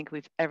good. I think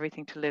we've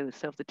everything to lose.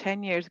 So if the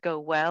 10 years go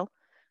well,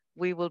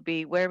 we will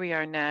be where we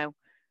are now,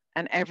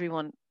 and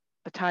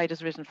the tide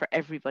has risen for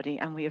everybody,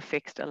 and we have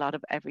fixed a lot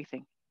of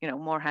everything.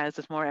 More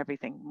houses, more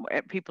everything,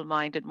 people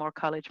minded, more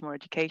college, more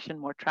education,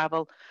 more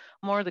travel,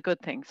 more of the good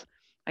things.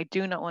 I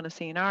do not want to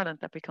see an Ireland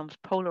that becomes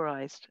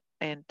polarized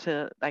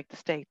into like the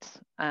States,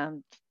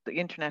 and the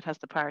internet has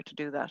the power to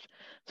do that.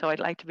 So I'd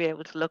like to be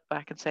able to look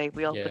back and say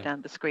we all put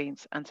down the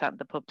screens and sat in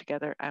the pub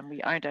together, and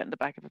we ironed out in the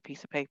back of a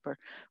piece of paper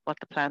what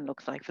the plan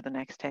looks like for the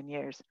next 10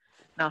 years.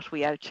 Not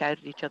we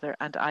out-shouted each other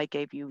and I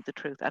gave you the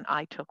truth and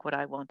I took what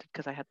I wanted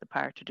because I had the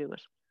power to do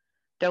it.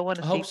 Don't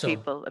want to see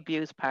people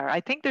abuse power. I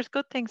think there's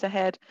good things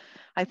ahead.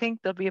 I think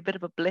there'll be a bit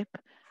of a blip,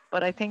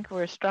 but I think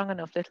we're a strong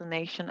enough little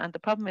nation, and the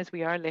problem is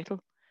we are little.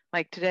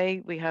 Like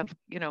today, we have,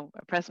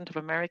 a president of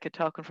America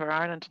talking for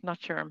Ireland.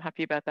 Not sure I'm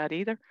happy about that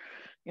either.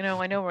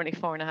 I know we're only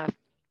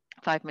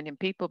 4.5-5 million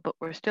people, but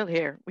we're still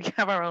here. We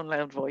have our own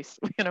loud voice.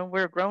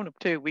 We're grown up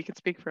too. We can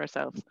speak for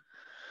ourselves.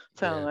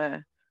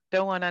 So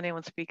don't want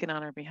anyone speaking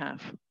on our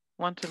behalf.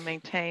 Want to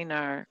maintain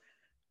our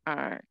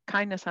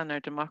kindness and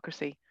our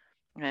democracy.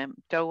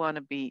 Don't want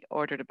to be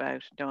ordered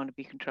about. Don't want to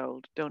be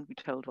controlled. Don't want to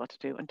be told what to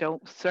do, and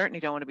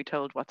certainly don't want to be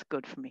told what's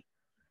good for me.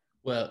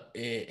 Well,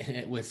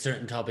 with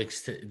certain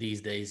topics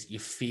these days, you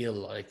feel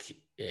like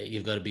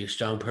you've got to be a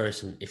strong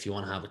person if you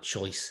want to have a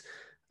choice.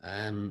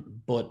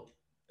 But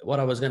what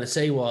I was going to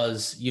say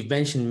was, you've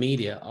mentioned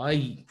media.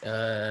 I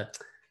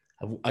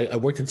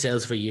worked in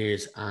sales for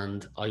years,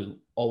 and I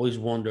always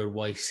wondered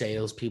why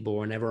salespeople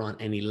were never on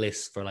any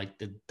list for like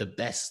the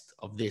best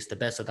of this, the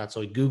best of that.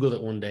 So I Googled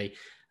it one day,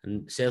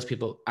 and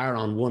salespeople are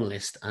on one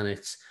list, and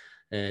it's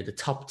the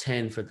top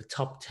 10 for the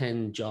top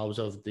 10 jobs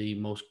of the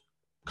most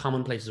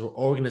common places where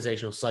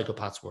organizational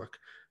psychopaths work.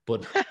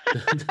 But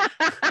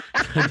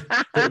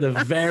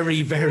the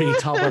very, very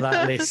top of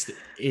that list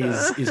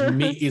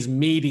is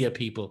media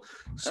people.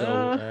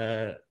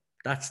 So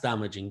that's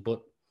damaging.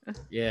 But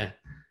yeah,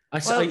 I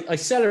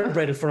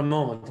celebrated for a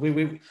moment.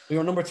 We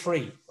were number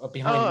 3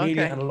 behind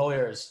media and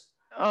lawyers.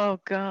 Oh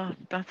God,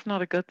 that's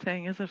not a good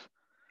thing, is it?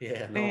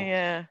 Yeah,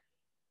 no.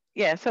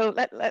 Yeah. So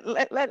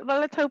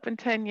let's hope in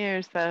 10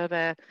 years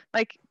that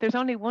like there's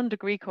only one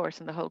degree course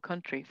in the whole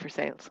country for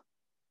sales.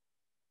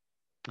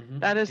 Mm-hmm.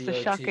 That is DIT.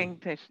 the shocking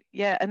thing.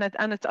 Yeah,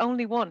 and it's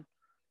only one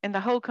in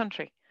the whole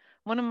country.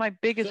 One of my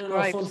biggest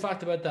gripes. Fun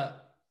fact about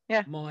that.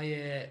 Yeah.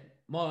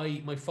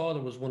 My father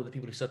was one of the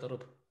people who set that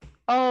up.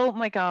 Oh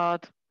my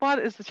God. What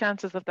is the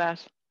chances of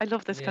that? I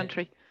love this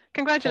country.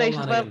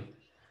 Congratulations. Well,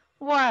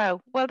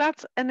 wow. Well,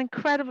 that's an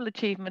incredible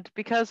achievement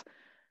because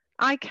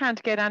I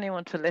can't get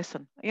anyone to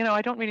listen. You know,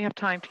 I don't really have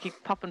time to keep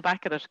popping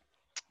back at it.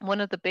 One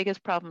of the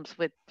biggest problems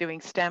with doing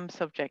STEM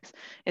subjects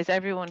is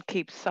everyone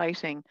keeps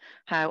citing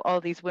how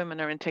all these women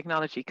are in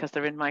technology because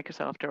they're in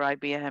Microsoft or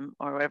IBM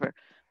or wherever,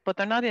 but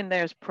they're not in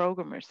there as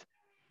programmers.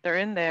 They're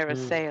in there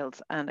as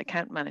sales and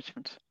account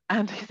management.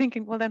 And you're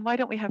thinking, well, then why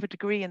don't we have a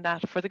degree in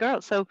that for the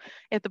girls? So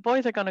if the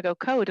boys are going to go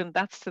code and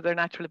that's to their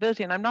natural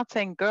ability, and I'm not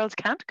saying girls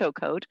can't go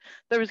code,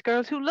 there is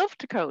girls who love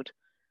to code,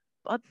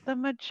 but the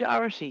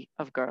majority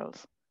of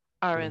girls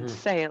are in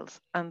sales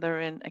and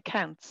they're in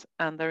accounts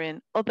and they're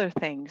in other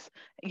things.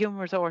 Human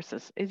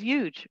resources is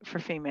huge for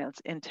females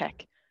in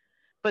tech.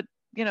 But,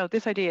 you know,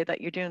 this idea that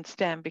you're doing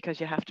STEM because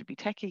you have to be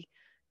techie,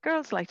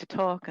 girls like to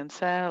talk and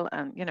sell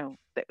and, you know,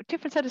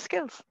 different set of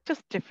skills,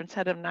 just different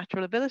set of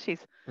natural abilities.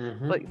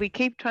 But we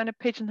keep trying to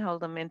pigeonhole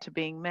them into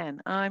being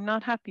men. I'm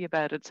not happy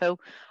about it. So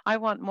I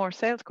want more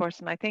sales course.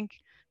 And I think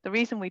the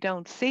reason we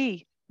don't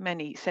see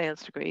many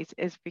sales degrees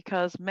is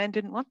because men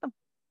didn't want them.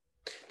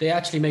 They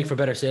actually make for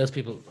better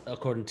salespeople,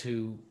 according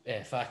to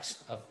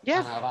facts.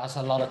 And I've asked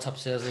a lot of top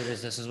sales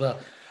leaders this as well.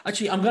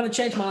 Actually, I'm going to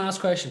change my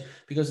last question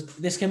because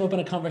this came up in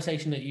a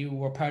conversation that you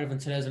were part of in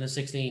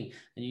 2016,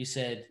 and you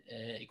said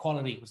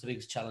equality was the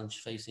biggest challenge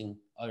facing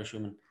Irish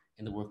women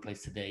in the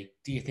workplace today.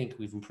 Do you think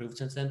we've improved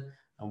since then?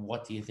 And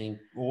what do you think,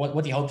 or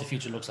what do you hope the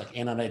future looks like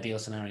in an ideal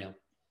scenario?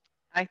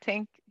 I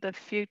think the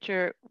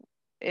future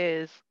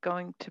is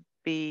going to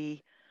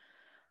be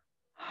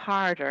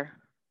harder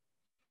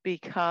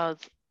because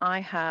I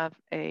have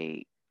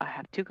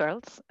 2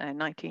 girls,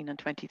 19 and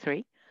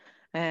 23,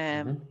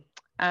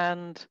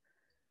 and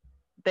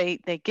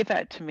they give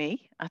out to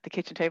me at the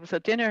kitchen table. So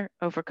dinner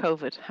over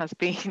COVID has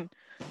been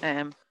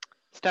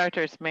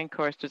starters, main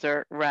course,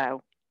 dessert,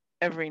 row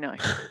every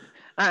night.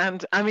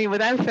 And I mean,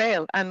 without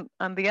fail. And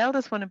the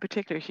eldest one in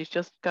particular, she's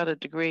just got a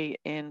degree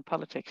in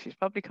politics. She's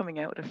probably coming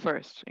out with a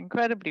first.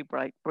 Incredibly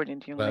bright,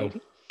 brilliant young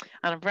lady.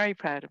 And I'm very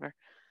proud of her.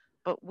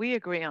 But we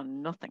agree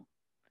on nothing.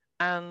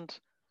 And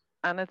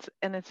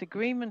it's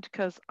agreement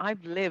because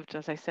I've lived,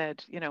 as I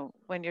said, you know,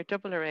 when you're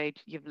double her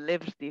age, you've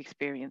lived the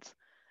experience.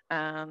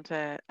 And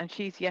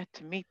she's yet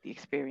to meet the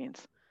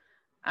experience.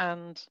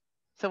 And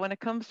so when it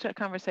comes to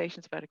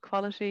conversations about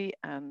equality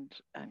and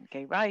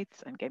gay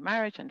rights and gay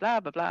marriage and blah,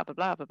 blah, blah, blah,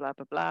 blah, blah, blah,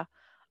 blah, blah,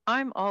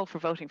 I'm all for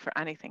voting for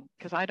anything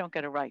because I don't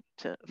get a right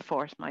to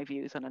force my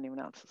views on anyone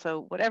else.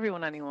 So whatever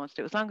anyone wants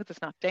to do, as long as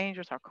it's not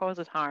dangerous or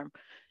causes harm,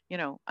 you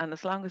know, and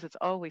as long as it's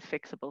always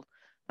fixable,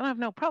 then I have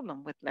no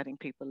problem with letting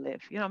people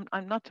live. You know,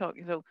 I'm not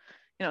talking, so,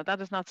 you know,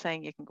 that is not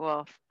saying you can go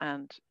off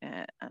and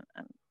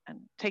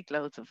take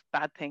loads of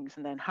bad things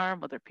and then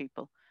harm other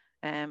people.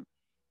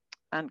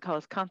 And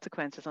cause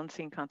consequences,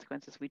 unseen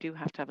consequences. We do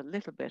have to have a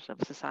little bit of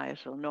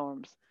societal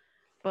norms.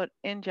 But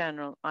in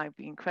general, I'd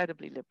be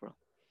incredibly liberal.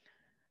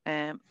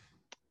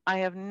 I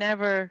have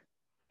never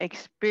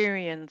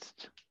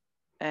experienced,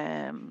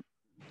 how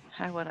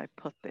would I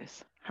put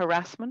this,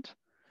 harassment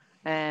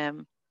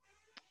of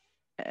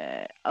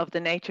the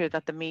nature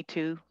that the Me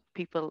Too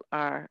people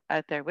are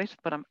out there with,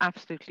 but I'm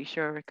absolutely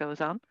sure it goes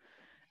on.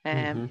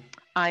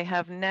 I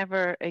have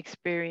never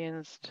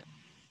experienced...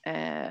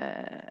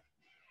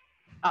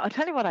 I'll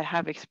tell you what I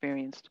have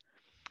experienced.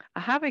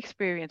 I have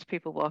experienced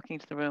people walking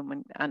into the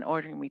room and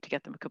ordering me to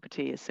get them a cup of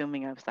tea,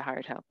 assuming I was the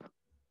hired help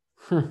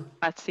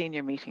at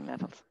senior meeting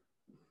levels.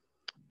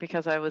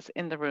 Because I was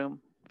in the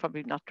room,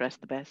 probably not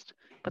dressed the best,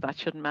 but that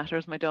shouldn't matter,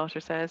 as my daughter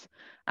says.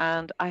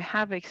 And I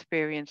have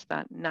experienced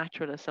that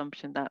natural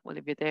assumption that, well,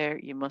 if you're there,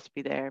 you must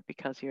be there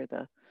because you're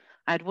the...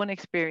 I had one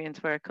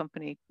experience where a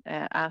company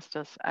asked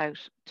us out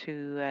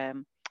to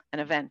an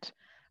event.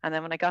 And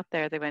then when I got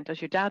there, they went,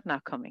 "Is your dad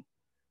not coming?"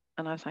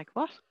 And I was like,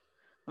 "What?"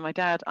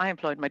 And I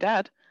employed my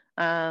dad.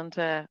 And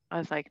I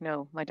was like,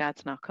 "No, my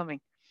dad's not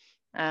coming."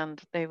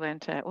 And they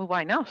went, "Well,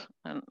 why not?"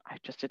 And I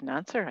just didn't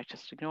answer. I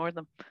just ignored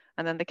them.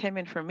 And then they came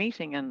in for a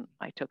meeting and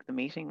I took the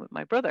meeting with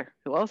my brother,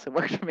 who also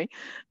worked for me.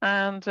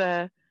 And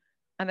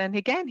then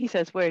again, he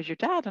says, "Where's your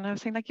dad?" And I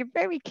was saying, like, "You're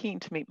very keen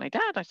to meet my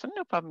dad." I said,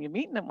 "No problem, you're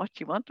meeting him. What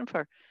do you want him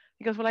for?"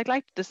 He goes, "Well, I'd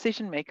like the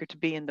decision maker to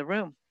be in the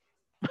room."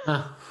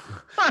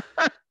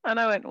 And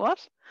I went,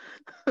 "What?"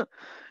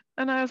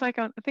 And I was like,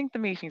 "I think the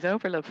meeting's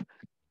over, love."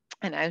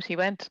 And out he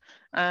went.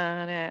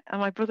 And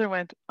my brother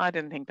went, "I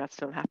didn't think that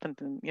still happened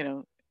in, you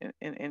know,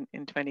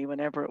 in 20,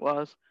 whenever it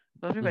was.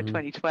 It was about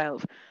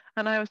 2012.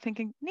 And I was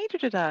thinking, neither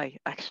did I,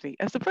 actually.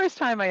 It's the first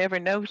time I ever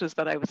noticed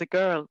that I was a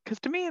girl. Because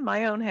to me, in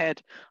my own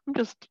head, I'm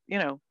just, you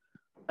know,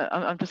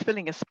 I'm just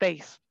filling a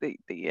space.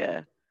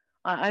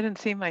 I didn't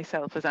see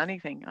myself as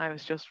anything. I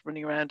was just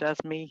running around as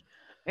me.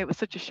 It was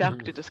such a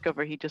shock to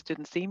discover he just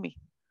didn't see me.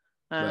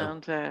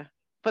 And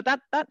but that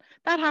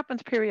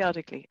happens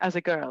periodically as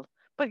a girl.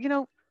 But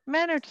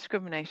men are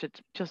discriminated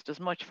just as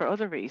much for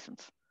other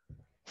reasons.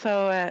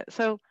 So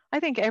I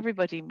think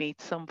everybody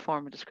meets some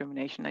form of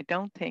discrimination. I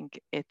don't think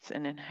it's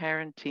an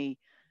inherently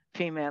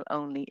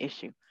female-only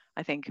issue.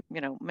 I think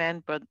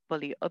men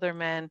bully other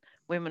men,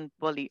 women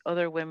bully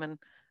other women.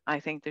 I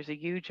think there's a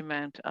huge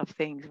amount of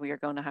things we are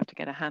going to have to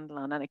get a handle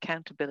on, and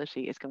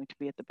accountability is going to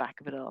be at the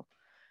back of it all.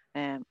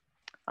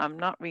 I'm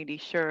not really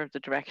sure of the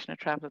direction of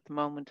travel at the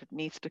moment. It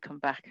needs to come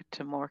back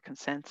to more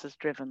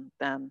consensus-driven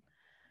than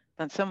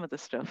some of the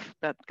stuff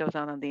that goes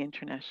on the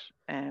internet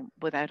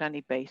without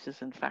any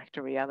basis in fact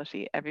or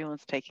reality.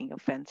 Everyone's taking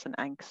offense and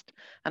angst.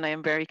 And I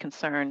am very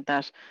concerned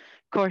that,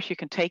 of course, you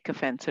can take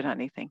offense at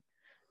anything.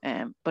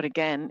 But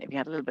again, if you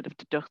had a little bit of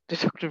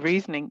deductive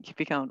reasoning, you'd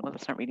be going, well,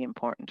 that's not really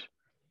important.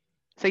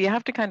 So you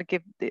have to kind of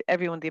give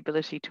everyone the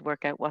ability to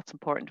work out what's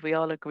important. We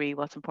all agree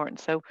what's important.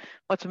 So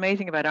what's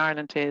amazing about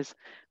Ireland is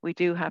we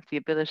do have the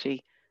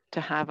ability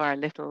to have our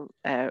little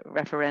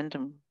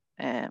referendum.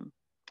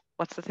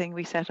 What's the thing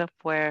we set up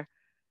where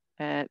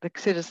the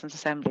Citizens'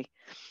 Assembly,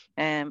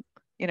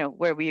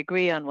 where we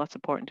agree on what's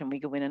important and we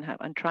go in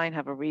and try and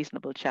have a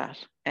reasonable chat.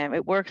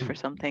 It works for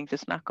some things.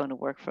 It's not going to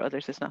work for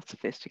others. It's not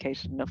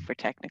sophisticated enough for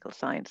technical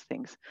science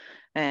things.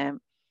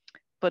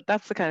 But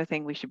that's the kind of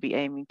thing we should be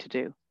aiming to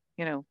do.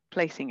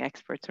 Placing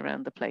experts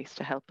around the place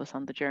to help us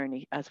on the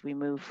journey as we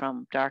move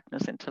from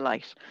darkness into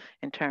light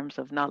in terms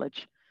of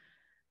knowledge.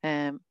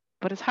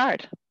 But it's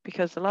hard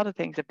because a lot of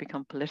things have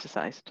become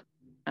politicized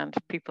and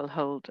people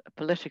hold a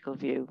political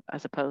view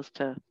as opposed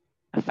to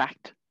a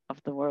fact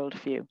of the world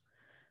view.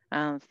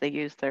 And they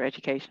use their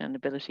education and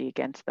ability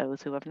against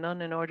those who have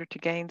none in order to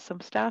gain some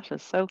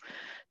status. So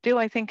do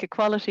I think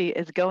equality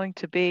is going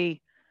to be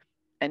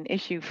an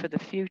issue for the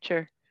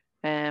future?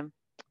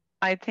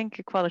 I think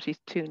equality is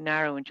too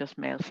narrow and just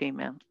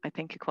male-female. I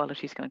think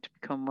equality is going to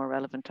become more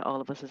relevant to all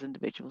of us as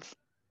individuals,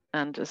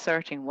 and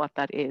asserting what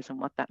that is and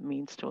what that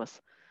means to us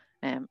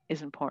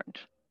is important.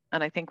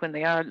 And I think when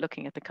they are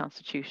looking at the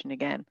Constitution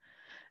again,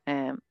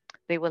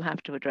 they will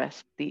have to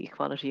address the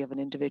equality of an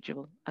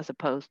individual as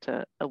opposed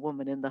to a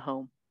woman in the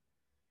home.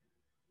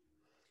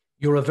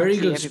 You're a very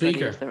good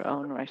speaker. Is their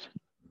own right.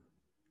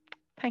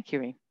 Thank you,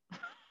 Reen.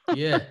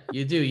 Yeah,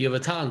 you do. You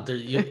have a talent.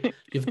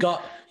 You've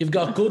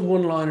got good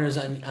one-liners,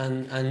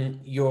 and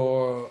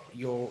your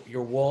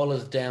wall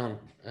is down.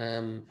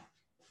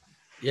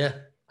 Yeah,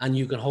 and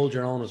you can hold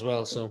your own as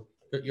well. So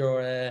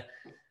you're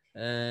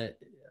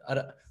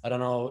I don't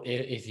know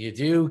if you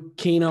do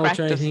keynotes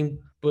or anything,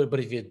 but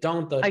if you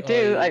don't, I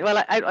do.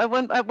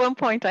 At one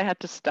point I had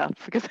to stop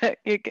because I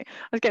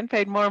was getting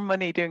paid more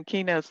money doing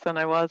keynotes than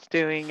I was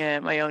doing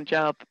my own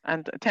job.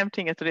 And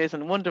tempting as it is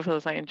and wonderful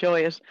as I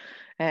enjoy it,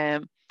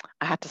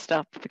 I had to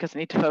stop because I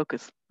need to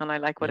focus, and I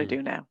like what I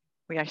do now.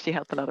 We actually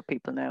help a lot of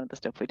people now in the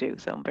stuff we do,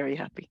 so I'm very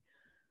happy.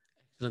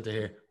 Excellent to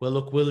hear. Well,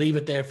 look, we'll leave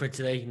it there for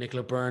today,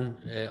 Nicola Byrne.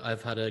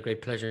 I've had a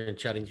great pleasure in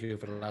chatting to you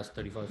for the last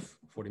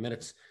 40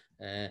 minutes.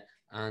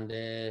 And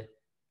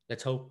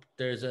let's hope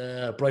there's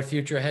a bright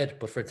future ahead.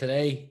 But for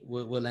today,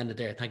 we'll end it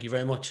there. Thank you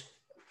very much.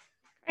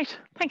 Great.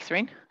 Thanks,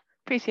 Reen.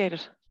 Appreciate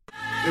it.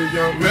 If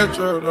young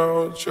Metro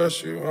don't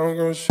trust you, I'm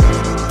gonna shoot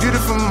you.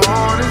 Beautiful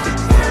morning,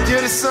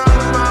 you're the sun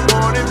of my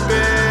morning,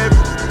 babe.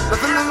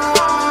 Nothing